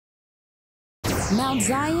Mount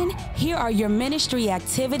Zion, here are your ministry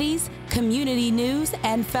activities, community news,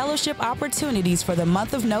 and fellowship opportunities for the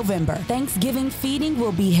month of November. Thanksgiving feeding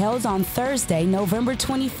will be held on Thursday, November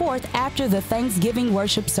 24th after the Thanksgiving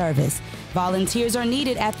worship service. Volunteers are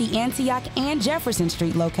needed at the Antioch and Jefferson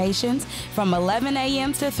Street locations from 11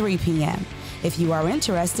 a.m. to 3 p.m. If you are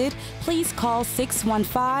interested, please call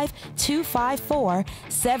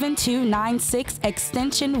 615-254-7296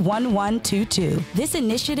 extension 1122. This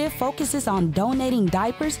initiative focuses on donating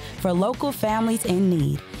diapers for local families in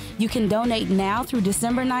need. You can donate now through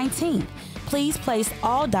December 19th. Please place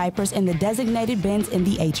all diapers in the designated bins in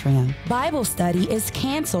the atrium. Bible study is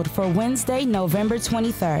canceled for Wednesday, November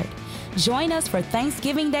 23rd. Join us for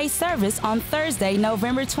Thanksgiving Day service on Thursday,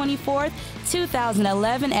 November 24th,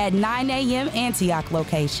 2011 at 9 a.m. Antioch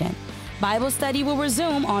location. Bible study will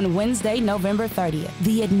resume on Wednesday, November 30th.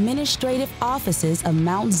 The administrative offices of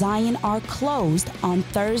Mount Zion are closed on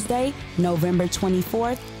Thursday, November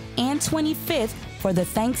 24th and 25th for the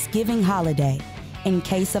Thanksgiving holiday. In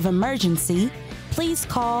case of emergency, please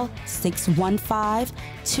call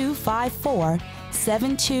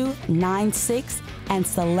 615-254-7296 and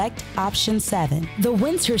select option 7. The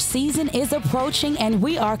winter season is approaching and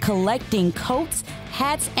we are collecting coats,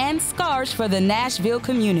 hats, and scarves for the Nashville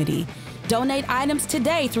community. Donate items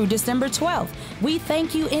today through December 12th. We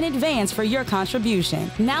thank you in advance for your contribution.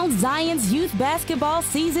 Mount Zion's youth basketball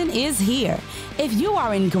season is here. If you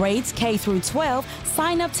are in grades K through 12,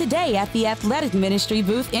 sign up today at the Athletic Ministry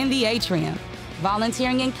booth in the atrium.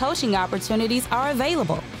 Volunteering and coaching opportunities are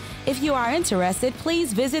available. If you are interested,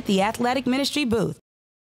 please visit the Athletic Ministry booth.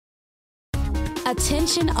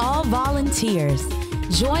 Attention all volunteers.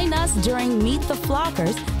 Join us during Meet the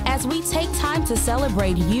Flockers as we take time to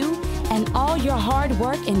celebrate you and all your hard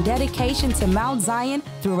work and dedication to Mount Zion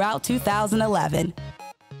throughout 2011.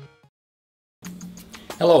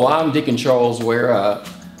 Hello, I'm Deacon Charles Ware,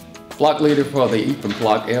 flock leader for the Ephraim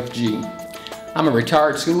Flock FG. I'm a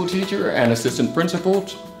retired school teacher and assistant principal.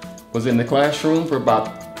 Was in the classroom for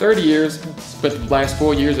about 30 years, spent the last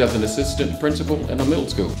 4 years as an assistant principal in a middle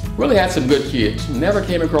school. Really had some good kids. Never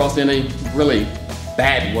came across any really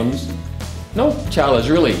bad ones. No child is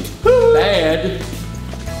really bad,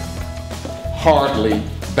 hardly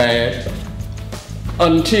bad,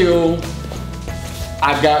 until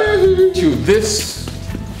I got to this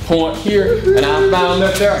point here and I found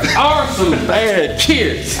that there are some bad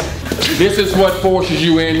kids. This is what forces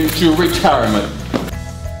you into retirement.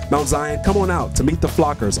 Mount Zion, come on out to Meet the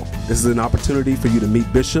Flockers. This is an opportunity for you to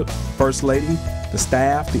meet Bishop, First Lady, the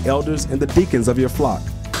staff, the elders, and the deacons of your flock.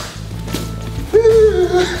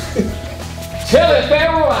 Tell it,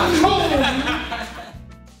 Pharaoh, I told you.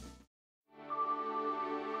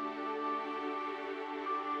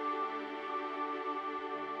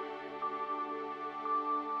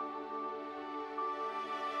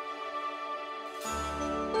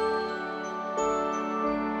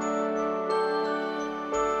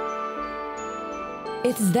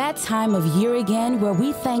 It's that time of year again where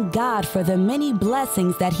we thank God for the many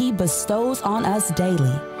blessings that He bestows on us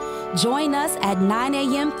daily. Join us at 9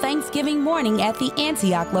 a.m. Thanksgiving morning at the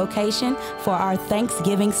Antioch location for our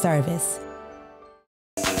Thanksgiving service.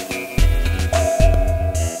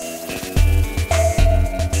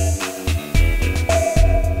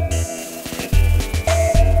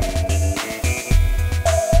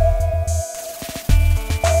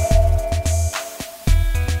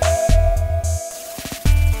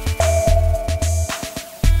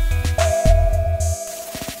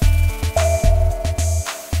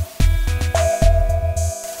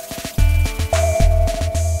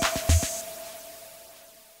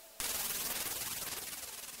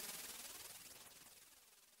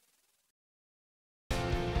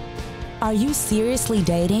 Are you seriously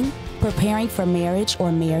dating, preparing for marriage,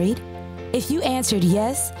 or married? If you answered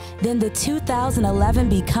yes, then the 2011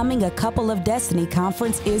 Becoming a Couple of Destiny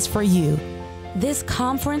Conference is for you. This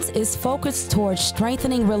conference is focused towards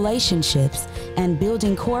strengthening relationships and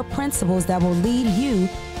building core principles that will lead you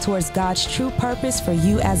towards God's true purpose for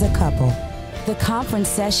you as a couple. The conference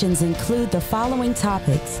sessions include the following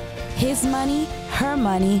topics: His money, her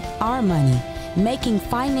money, our money, making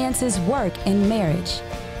finances work in marriage.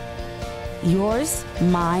 Yours,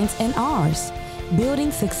 mine, and ours, building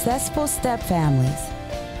successful step families.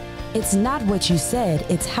 It's not what you said,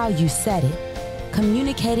 it's how you said it.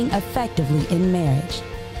 Communicating effectively in marriage.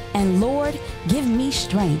 And Lord, give me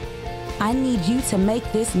strength. I need you to make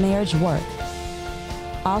this marriage work.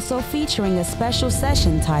 Also featuring a special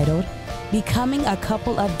session titled Becoming a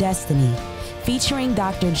Couple of Destiny, featuring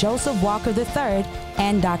Dr. Joseph Walker III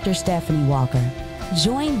and Dr. Stephanie Walker.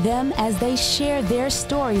 Join them as they share their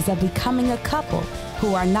stories of becoming a couple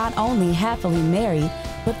who are not only happily married,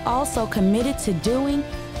 but also committed to doing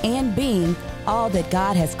and being all that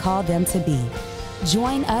God has called them to be.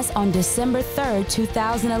 Join us on December 3rd,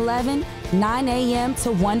 2011, 9 a.m.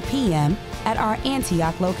 to 1 p.m. at our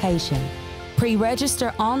Antioch location.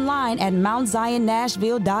 Pre-register online at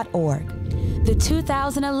MountZionNashville.org. The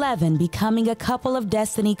 2011 Becoming a Couple of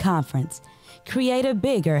Destiny Conference. Create a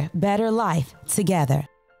bigger, better life together.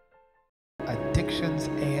 Addictions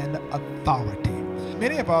and authority.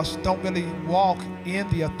 Many of us don't really walk in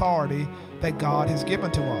the authority that God has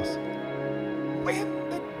given to us. When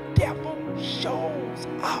the devil shows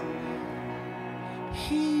up,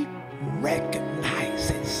 he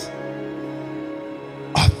recognizes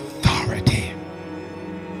authority.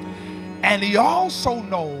 And he also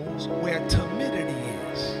knows where timidity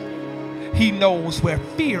is. He knows where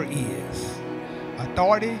fear is.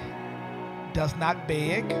 Authority does not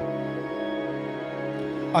beg.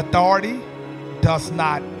 Authority does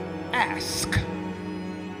not ask.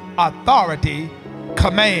 Authority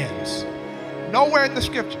commands. Nowhere in the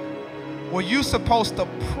scripture were you supposed to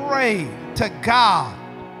pray to God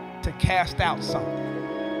to cast out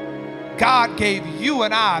something. God gave you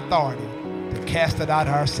and I authority to cast it out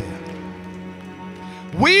ourselves.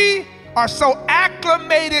 We are so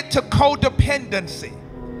acclimated to codependency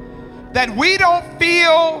that we don't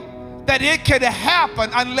feel that it can happen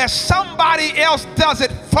unless somebody else does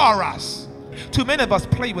it for us. Too many of us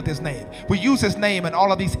play with his name. We use his name in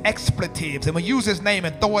all of these expletives, and we use his name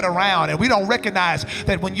and throw it around, and we don't recognize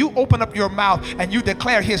that when you open up your mouth and you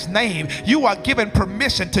declare his name, you are given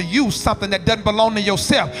permission to use something that doesn't belong to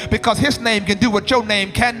yourself, because his name can do what your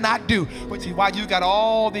name cannot do. But see, why you got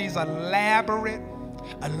all these elaborate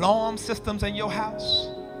alarm systems in your house,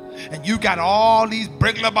 and you got all these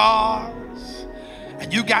burglar bars,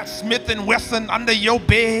 and you got Smith & Wesson under your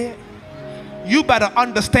bed, you better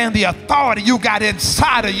understand the authority you got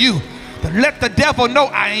inside of you to let the devil know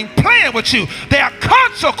I ain't playing with you. There are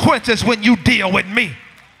consequences when you deal with me.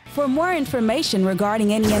 For more information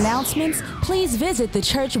regarding any announcements, please visit the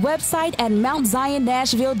church website at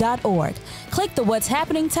MountZionNashville.org. Click the What's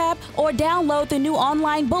Happening tab or download the new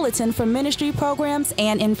online bulletin for ministry programs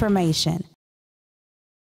and information.